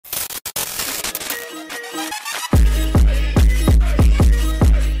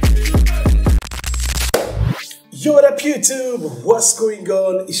Yo, what up YouTube? What's going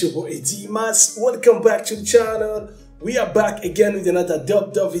on? It's your boy EddyMas. Welcome back to the channel. We are back again with another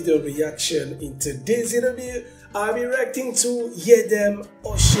dub video reaction. In today's interview, I'll be reacting to Jeden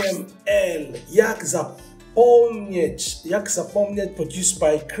Osiem Jak Zapomnieć. Jak Zapomnieć, produced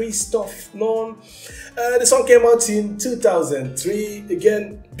by Christoph Non. The song came out in 2003.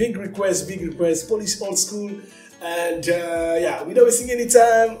 Again, big request, Polish old school. And yeah, we don't waste any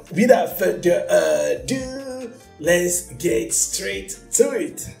time. Without further ado, let's get straight to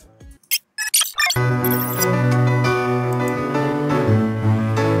it.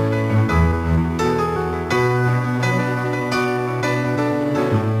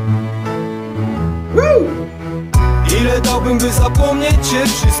 Ile dałbym, by zapomnieć cię,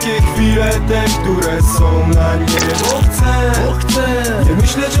 wszystkie chwile te, które są na nie. Bo chcę nie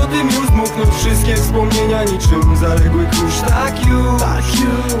myśleć o tym już, zmuknąć wszystkie wspomnienia niczym zaległy kurz. Tak już,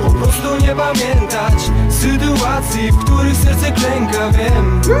 po prostu nie pamiętać sytuacji, w których serce klęka,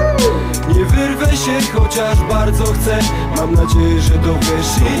 wiem. Nie wyrwę się, chociaż bardzo chcę. Mam nadzieję, że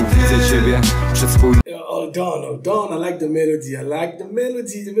dowiesz i ty. Widzę ciebie przed swoim... Hold on, I like the melody, the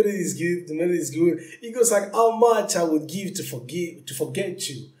melody is good, It goes like, how much I would give to forget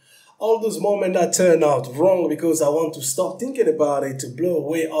you. All those moments that turn out wrong because I want to stop thinking about it, to blow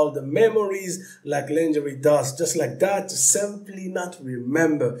away all the memories like lingerie does, just like that, to simply not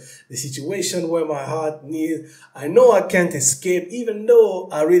remember the situation where my heart needs. I know I can't escape, even though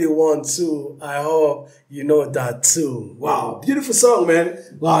I really want to. I hope you know that too. Wow, beautiful song, man.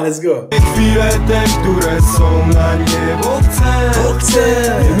 Wow, let's go. Chwile te, które są na nie, bo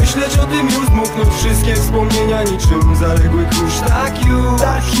chcę nie myśleć o tym już, zmuknąć wszystkie wspomnienia niczym zaległy kurz. Tak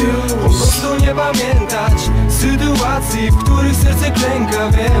już, po prostu nie pamiętać sytuacji, w których serce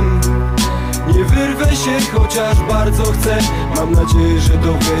klęka, wiem. Nie wyrwę się, chociaż bardzo chcę. Mam nadzieję, że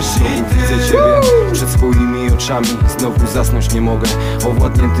dowiesz i ty. Widzę ciebie przed swoimi oczami, znowu zasnąć nie mogę.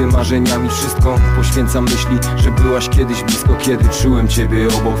 Owładnięty marzeniami, wszystko poświęcam myśli, że byłaś kiedyś blisko, kiedy czułem ciebie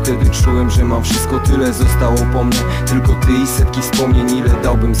obok. Wtedy czułem, że mam wszystko, tyle zostało po mnie. Tylko ty i setki wspomnień, ile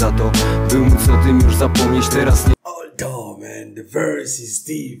dałbym za to, by móc o tym już zapomnieć. Teraz nie... Oh man, the verse is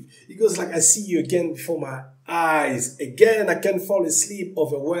deep. It goes like, I see you again before my eyes. Again, I can't fall asleep,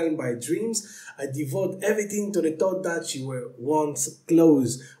 overwhelmed by dreams. I devote everything to the thought that you were once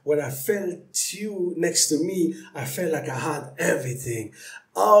close. When I felt you next to me, I felt like I had everything.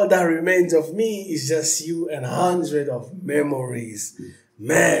 All that remains of me is just you and hundreds of memories.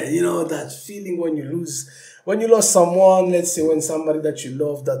 Man, you know that feeling when you lost someone, let's say when somebody that you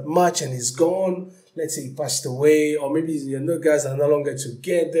love that much and is gone. Let's say he passed away, or maybe you guys are no longer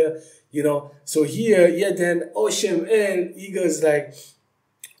together, you know. So here, Jeden Osiem he goes like,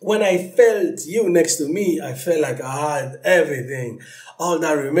 when I felt you next to me, I felt like I had everything. All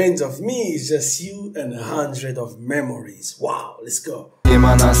that remains of me is just you and hundreds of memories. Wow, let's go. Nie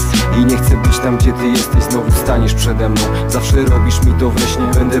ma nas i nie chcę być tam, gdzie ty jesteś. Znowu staniesz przede mną, zawsze robisz mi to we śnie.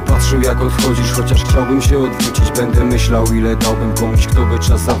 Będę patrzył, jak odchodzisz, chociaż chciałbym się odwrócić. Będę myślał, ile dałbym komuś, kto by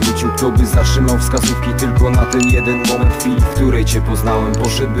czas zawrócił, kto by zatrzymał wskazówki tylko na ten jeden moment. Chwili, w której cię poznałem,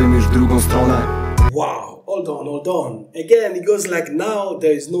 poszedłbym już w drugą stronę. Wow, hold on. Again, it goes like, now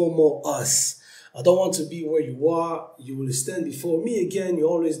there is no more us. I don't want to be where you are. You will stand before me again. You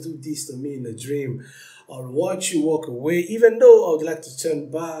always do this to me in a dream. I'll watch you walk away. Even though I would like to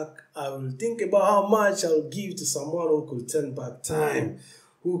turn back, I will think about how much I would give to someone who could turn back time,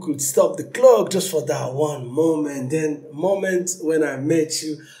 who could stop the clock just for that one moment. Then moment when I met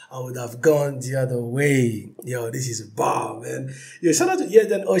you, I would have gone the other way. Yo, this is a bar, man. Yo, shout out to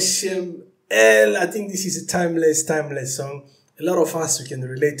Jeden Osiem. I think this is a timeless song. A lot of us, we can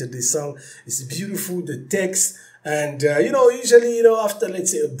relate to this song. It's beautiful, the text. And, you know, usually, you know, after,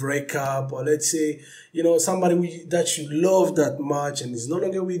 let's say, a breakup, or let's say, you know, somebody that you love that much and is no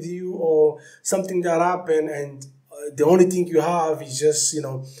longer with you, or something that happened, and the only thing you have is just, you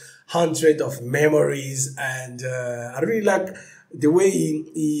know, hundreds of memories. And I really like the way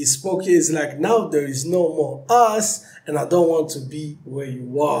he spoke here. Is like, now there is no more us, and I don't want to be where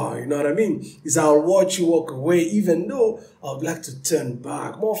you are. You know what I mean? Is I'll watch you walk away, even though I would like to turn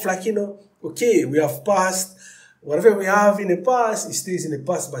back. More of like, you know, okay, we have passed. Whatever we have in the past, it stays in the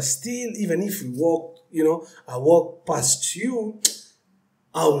past. But still, even if we walk, you know, I walk past you,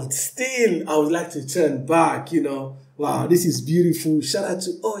 I would like to turn back, you know. Wow, this is beautiful. Shout out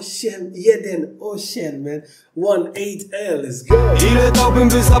to Osiem, Jeden Osiem, man. 18L, let's go. Ile dałbym,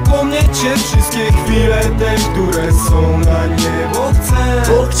 by zapomnieć cię, wszystkie chwile te, które są na nie.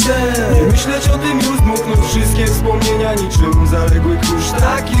 Bo chcę nie myśleć o tym już, zmuknąć wszystkie wspomnienia niczym zaległy kurz.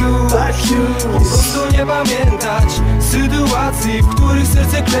 Tak już, po prostu nie pamiętać sytuacji, w których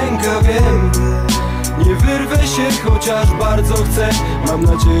serce klęka, wiem. Nie wyrwę się, chociaż bardzo chcę. Mam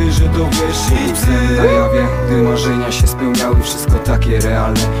nadzieję, że dowiesz i ty. Na jawie, gdy marzenia się spełniały, wszystko takie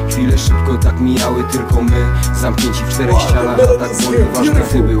realne. Chwile szybko tak mijały, tylko my zamknięci w czterech ścianach. A tak było ważne,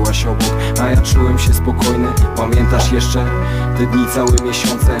 ty byłaś obok, a ja czułem się spokojny. Pamiętasz jeszcze te dni, całe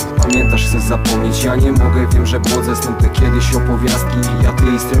miesiące? Pamiętasz, chcę zapomnieć, ja nie mogę. Wiem, że błądzę, są te kiedyś opowiastki. Ja, ty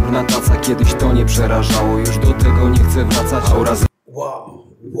i srebrna taca, kiedyś to nie przerażało. Już do tego nie chcę wracać.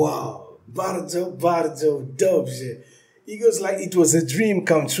 Wow, bardzo, bardzo dobrze. It goes like it was a dream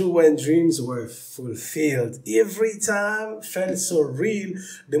come true when dreams were fulfilled. Every time felt so real.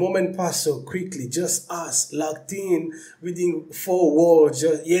 The moment passed so quickly. Just us locked in within four walls,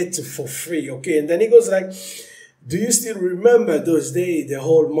 just yet for free. Okay, and then it goes like, do you still remember those days, the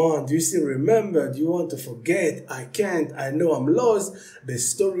whole month? Do you still remember? Do you want to forget? I can't. I know I'm lost. The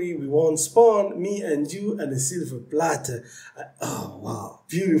story we once spun, me and you and the silver platter. Oh, wow.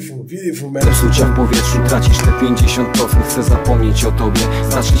 Beautiful, beautiful, man. Uczucia w powietrzu, tracisz te 50%. Chcę zapomnieć o tobie,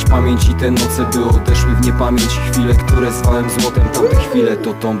 zatrzeć pamięć i te noce, by odeszły w niepamięć. Chwile, które zwałem złotem, tamte chwile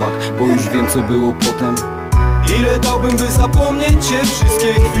to tombak, bo już wiem, co było potem. Ile dałbym, by zapomnieć cię?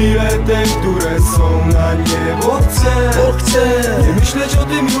 Wszystkie chwile te, które są na nie. Bo chcę nie myśleć o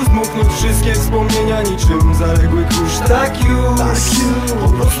tym już, zmknąć wszystkie wspomnienia niczym zaległy kurz. Tak już, po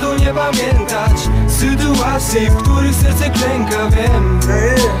prostu nie pamiętać sytuacji, w których serce klęka, wiem.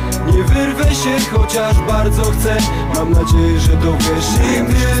 Nie wyrwę się, chociaż bardzo chcę. Mam nadzieję, że dowiesz i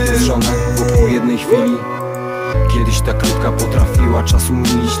ty. Zderzone wokół jednej chwili. Kiedyś ta krótka potrafiła czas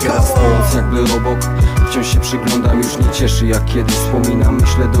umilić. Teraz stojąc jakby obok, wciąż się przyglądam, już nie cieszy jak kiedyś wspominam.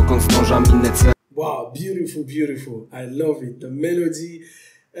 Myślę, dokąd zdążam, inne cele. Wow, beautiful, beautiful. I love it. The melody.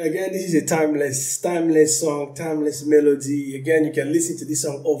 Again, this is a timeless song, timeless melody. Again, you can listen to this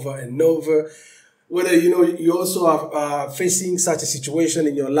song over and over. Whether you also are facing such a situation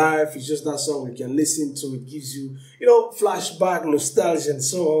in your life, it's just that song you can listen to. It gives you, flashback, nostalgia, and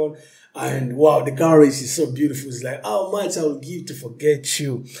so on. And wow, the chorus is so beautiful. It's like, how much I will give to forget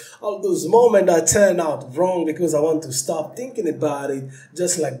you. All those moments that turn out wrong because I want to stop thinking about it,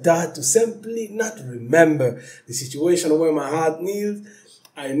 just like that, to simply not remember the situation where my heart kneels.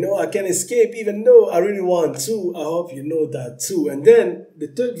 I know I can escape even though I really want to. I hope you know that too. And then the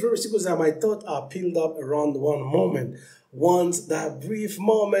third verse goes that my thoughts are piled up around one moment. Once that brief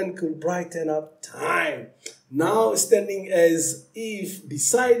moment could brighten up time. Now standing as if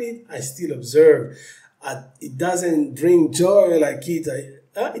beside it, I still observe. It doesn't bring joy like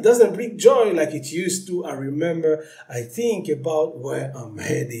it doesn't bring joy like it used to. I remember, I think about where I'm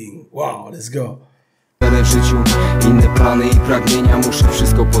heading. Wow, let's go. W życiu inne plany i pragnienia, muszę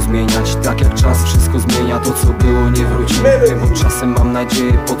wszystko pozmieniać. Tak jak czas wszystko zmienia, to co było nie wróci. Wiem, bo czasem mam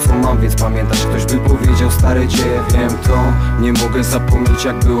nadzieję, po co mam więc pamiętać. Ktoś by powiedział stare dzieje, wiem to. Nie mogę zapomnieć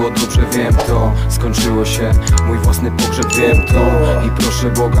jak było dobrze, wiem to. Skończyło się mój własny pogrzeb, wiem to. I proszę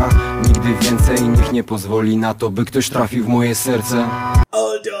Boga, nigdy więcej niech nie pozwoli na to, by ktoś trafił w moje serce.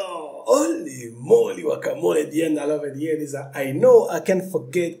 Holy moly, guacamole at the end. I love at the end is that I know I can't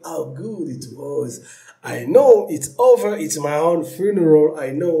forget how good it was. I know it's over, it's my own funeral,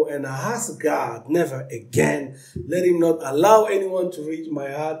 I know, and I ask God, never again. Let him not allow anyone to reach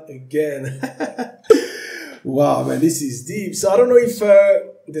my heart again. Wow, man, this is deep. So I don't know if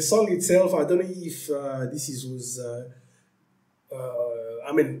the song itself, I don't know if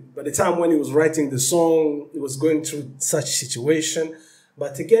by the time when he was writing the song, he was going through such a situation.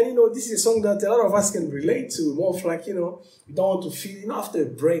 But again, this is a song that a lot of us can relate to. More of like, you don't want to feel, after a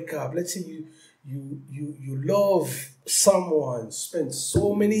breakup, let's say you love someone, spend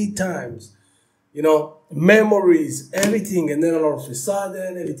so many times, memories, everything, and then all of a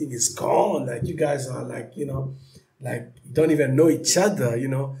sudden, everything is gone. Like, you guys are like, like, you don't even know each other,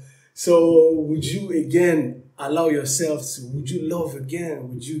 So would you, again, allow yourself to, would you love again?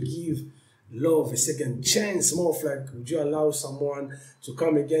 Would you give love a second chance? More of like, would you allow someone to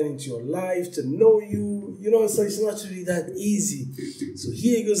come again into your life, to know you? So it's not really that easy. So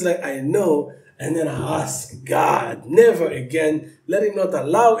here it goes like, I know. And then I ask God, never again. Let him not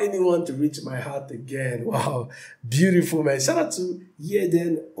allow anyone to reach my heart again. Wow, beautiful, man. Shout out to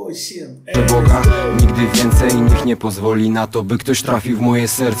Jeden Osiem. Boga, nigdy więcej niech nie pozwoli na to, by ktoś trafił w moje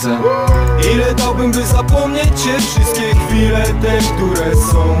serce. Ile dałbym, by zapomnieć cię? Wszystkie chwile te, które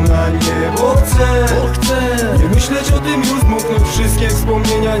są na nie. Bo chcę nie myśleć o tym już, zmknąć wszystkie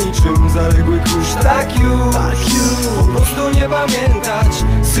wspomnienia niczym zaległy kurz. Tak już, po prostu nie pamiętać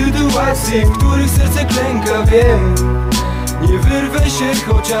sytuacji, w których serce klęka, wiem. Nie wyrwę się,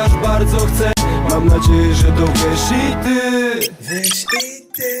 chociaż bardzo chcę. Mam nadzieję, że dowiesz i ty.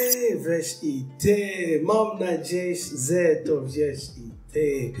 Weź i ty. Mam nadzieję, że to wiesz i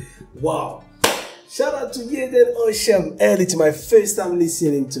ty. Wow. Shout out to Jeden Osiem. It's my first time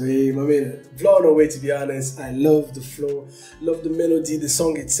listening to him. I mean, blown away, to be honest. I love the flow, love the melody, the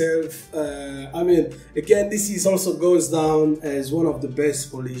song itself. I mean, again, this is also goes down as one of the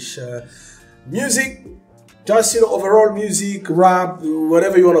best Polish music. Just, you know, overall music, rap,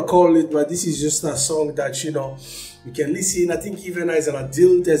 whatever you want to call it. But this is just a song that, you know, you can listen. I think even as an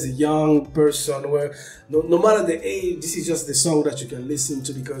adult, as a young person, where no matter the age, this is just the song that you can listen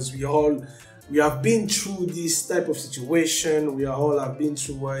to, because we have been through this type of situation. We all have been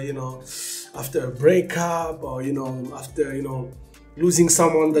through, you know, after a breakup, or, you know, after, you know, losing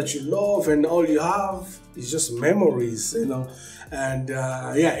someone that you love, and all you have is just memories, you know. And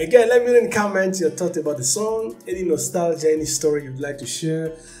yeah, again, let me know in the comments your thoughts about the song, any nostalgia, any story you'd like to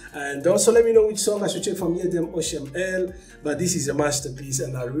share. And also let me know which song I should check from Jeden Osiem. But this is a masterpiece,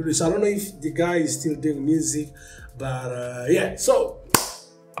 and I don't know if the guy is still doing music, but yeah. So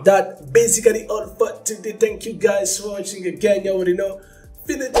that basically all for today. Thank you guys for watching. Again, you already know,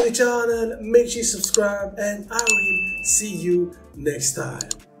 feel it to the channel, make sure you subscribe, and I will see you next time.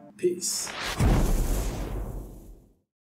 Peace.